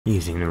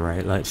Using the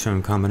right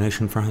lightstone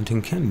combination for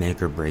hunting can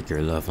make or break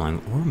your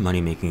leveling or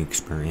money-making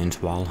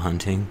experience while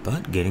hunting,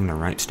 but getting the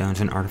right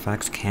stones and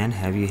artifacts can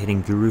have you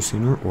hitting Guru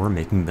sooner or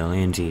making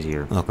billions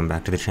easier. Welcome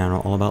back to the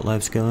channel all about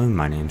life skilling.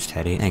 My name's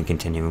Teddy, and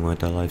continuing with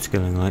the life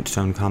skilling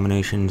lightstone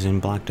combinations in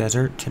Black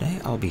Desert, today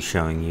I'll be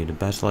showing you the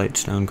best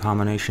lightstone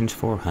combinations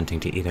for hunting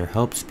to either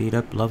help speed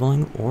up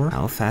leveling or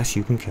how fast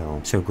you can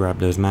kill. So grab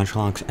those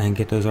matchlocks and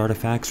get those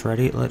artifacts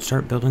ready. Let's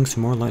start building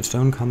some more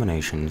lightstone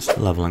combinations.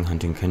 Leveling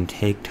hunting can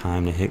take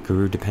time to hit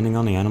Guru depending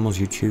on the animals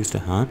you choose to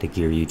hunt, the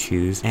gear you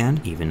choose, and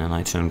even the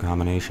lightstone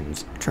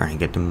combinations. Trying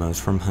to get the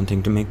most from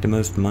hunting to make the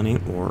most money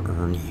or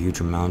earn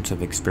huge amounts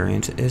of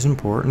experience is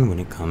important when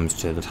it comes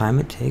to the time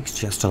it takes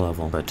just to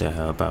level. But to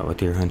help out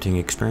with your hunting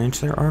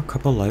experience, there are a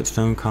couple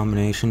lightstone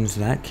combinations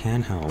that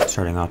can help.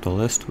 Starting off the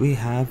list, we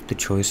have the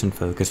choice and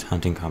focus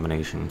hunting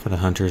combination. For the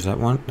hunters that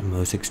want the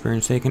most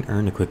experience they can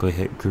earn to quickly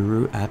hit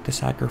Guru at the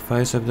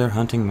sacrifice of their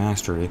hunting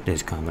mastery,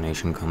 this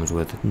combination comes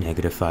with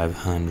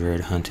 -500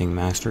 hunting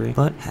mastery,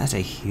 but has a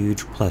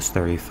huge plus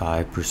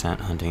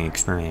 35% hunting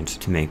experience.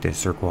 To make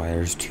this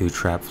requires 2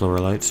 trap floor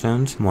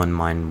lightstones, 1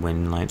 mine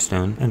wind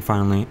lightstone, and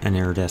finally an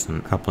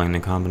iridescent. Coupling the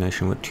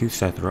combination with 2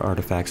 Sethra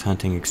artifacts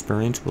hunting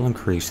experience will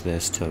increase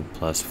this to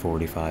plus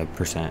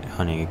 45%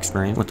 hunting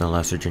experience, with the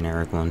lesser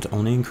generic ones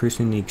only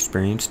increasing the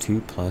experience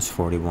to plus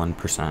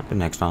 41%. The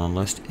next on the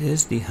list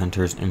is the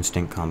Hunter's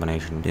Instinct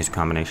combination. This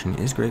combination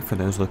is great for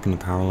those looking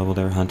to power level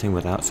their hunting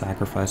without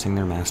sacrificing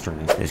their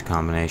mastery. This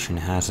combination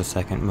has the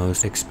second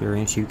most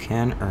experience you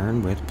can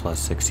earn with plus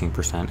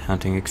 16%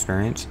 hunting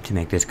experience. To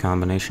make this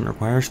combination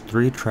requires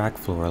 3 track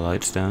floor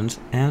lightstones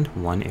and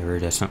 1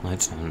 iridescent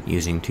lightstone.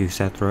 Using 2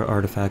 Sethra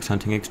artifacts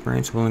hunting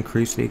experience will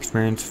increase the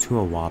experience to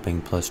a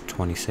whopping plus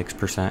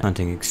 26%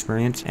 hunting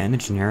experience, and the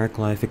generic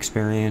life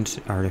experience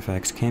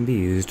artifacts can be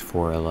used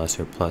for a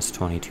lesser plus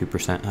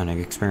 22% hunting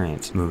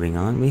experience. Moving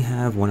on, we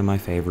have one of my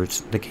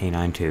favorites, the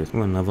Canine Tooth.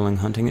 When leveling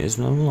hunting is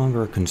no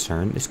longer a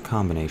concern, this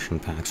combination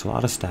packs a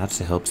lot of stats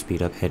to help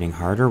speed up hitting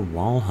harder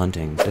while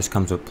hunting. This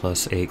comes with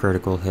plus 8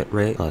 critical hit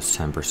rate, plus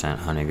 10%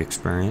 hunting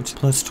experience,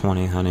 plus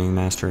 20 hunting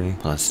mastery,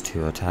 plus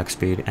 2 attack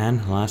speed,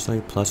 and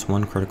lastly plus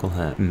 1 critical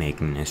hit.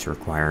 Making this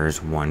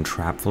requires 1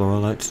 trap floor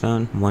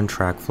lightstone, 1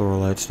 track floor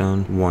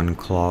lightstone, 1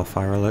 claw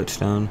fire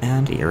lightstone,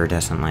 and the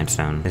iridescent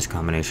lightstone. This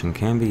combination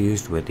can be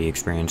used with the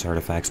experience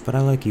artifacts, but I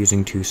like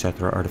using 2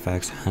 Sethra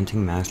artifacts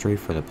hunting mastery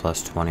for the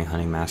plus 20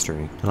 hunting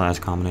mastery. The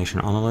last combination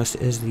on the list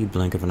is the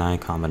blink of an eye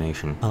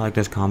combination. I like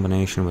this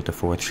combination with the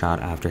 4th shot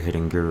after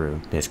hitting Guru.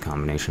 This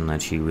combination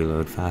lets you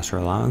reload faster,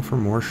 allowing for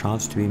more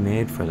shots to be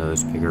made for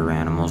those bigger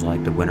animals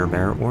like the winter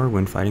bear or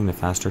when fighting the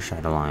faster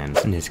shadow lions.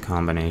 And this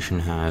combination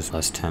has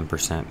plus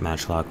 10%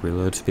 matchlock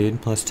reload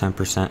speed, plus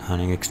 10%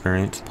 hunting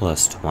experience,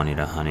 plus 20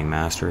 to hunting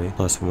mastery,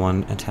 plus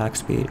 1 attack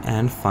speed,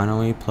 and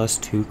finally plus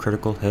 2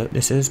 critical hit.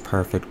 This is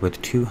perfect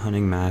with 2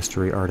 hunting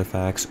mastery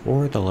artifacts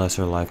or the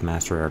lesser life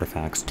mastery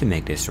artifacts. To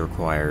make this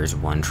requires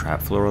 1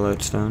 trap floor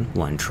lightstone,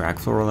 1 track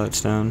floor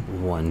lightstone,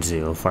 1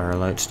 zeal fire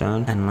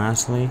lightstone, and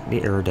lastly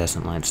the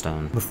iridescent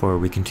lightstone. Before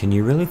we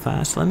continue really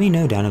fast, let me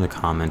know down in the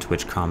comments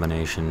which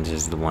combinations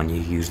is the one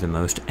you use the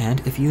most,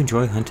 and if you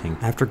enjoy hunting.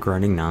 After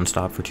grinding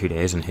non-stop for 2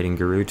 days and hitting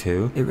Guru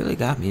too, it really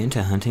got me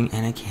into hunting,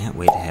 and I can't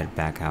wait to head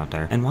back out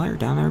there. And while you're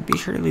down there, be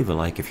sure to leave a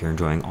like if you're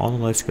enjoying all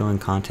the life skilling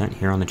content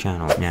here on the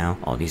channel. Now,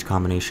 all these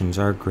combinations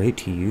are great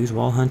to use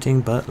while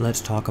hunting, but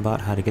let's talk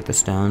about how to get the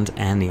stones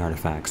and the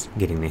artifacts.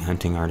 Getting the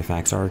hunting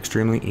artifacts are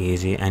extremely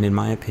easy, and in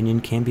my opinion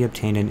can be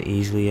obtained as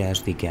easily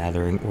as the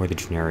gathering or the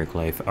generic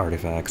life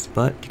artifacts,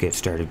 but to get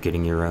started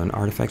getting your own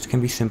artifacts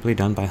can be simply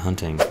done by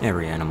hunting.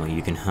 Every animal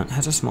you can hunt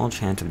has a small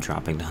chance of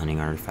dropping the hunting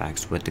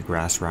artifacts, with the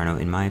grass rhino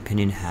in my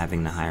opinion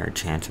having the higher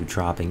chance of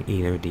dropping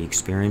either the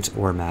experience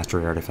or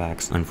mastery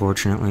artifacts.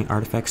 Unfortunately,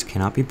 artifacts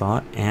cannot be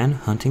bought, and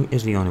hunting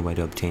is the only way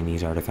to obtain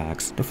these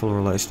artifacts. The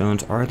floor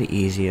lightstones are the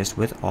easiest,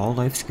 with all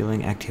life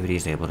skilling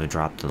activities able to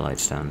drop the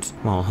lightstones.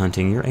 While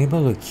hunting, you're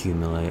able to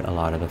accumulate a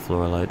lot of the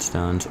floor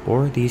lightstones,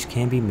 or these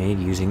can be made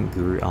using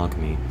Guru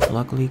alchemy.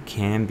 Luckily,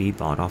 can be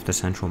bought off the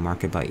central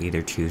market by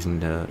either choosing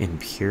the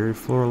impure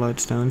floor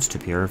lightstones to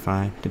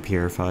purify, the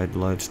purified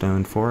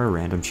lightstone for a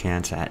random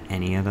chance at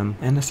any of them,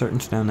 and the certain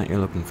stone that you're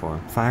looking for.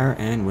 Fire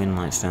and wind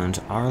lightstones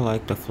are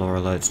like the floor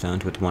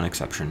lightstones with one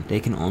exception. They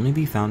can only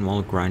be found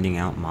while grinding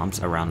out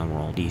mobs around the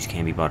world. These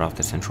can be bought off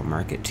the central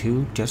market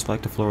too, just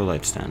like the floor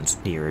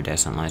lightstones. The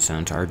iridescent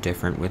lightstones are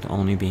different, with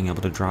only being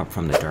able to drop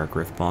from the Dark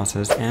Rift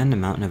bosses and the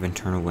Mountain of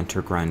Eternal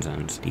Winter grind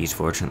zones. These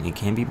fortunately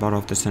can be bought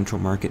off the central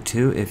market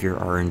too if your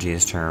RNG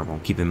is terrible.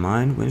 Keep in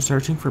mind, when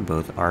searching for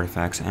both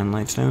artifacts and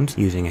lightstones,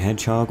 using a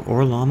hedgehog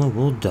or llama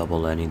will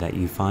double any that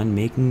you find,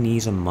 making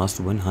these a must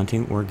when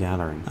hunting or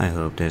gathering. I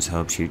hope this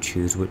helps you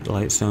choose what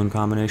lightstone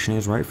combination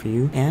is right for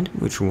you, and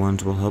which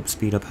ones will help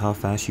speed up how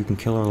fast you can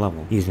kill or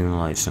level. Using the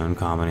lightstone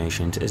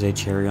combinations is a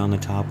cherry on the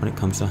top when it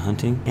comes to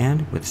hunting,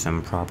 and with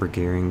some proper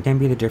gearing can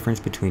be the difference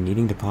between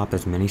needing to pop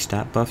as many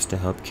stat buffs to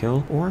help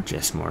kill, or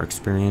just more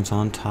experience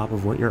on top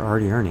of what you're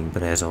already earning.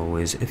 But as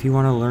always, if you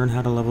want to learn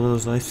how to level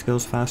those life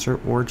skills faster,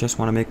 or just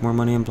want to make more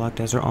money in Black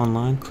Desert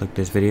Online, click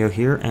this video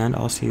here, and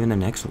I'll see you in the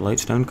next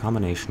lightstone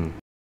combination.